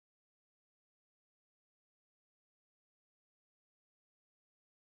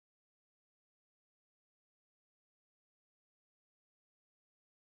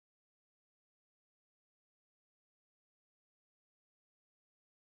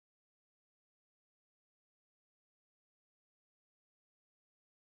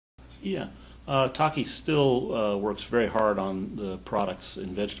Yeah, Takii still works very hard on the products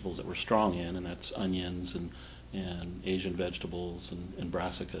and vegetables that we're strong in, and that's onions and Asian vegetables and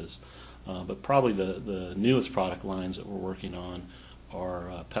brassicas. But probably the newest product lines that we're working on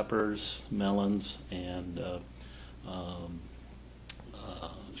are peppers, melons, and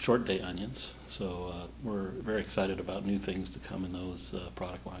short day onions. So we're very excited about new things to come in those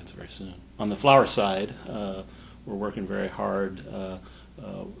product lines very soon. On the flower side, we're working very hard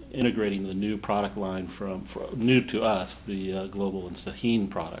integrating the new product line from new to us, the Global and Sahin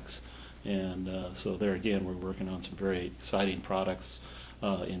products. And so there again, we're working on some very exciting products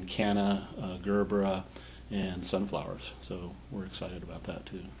in canna, gerbera, and sunflowers. So we're excited about that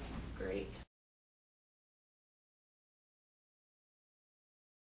too. Great.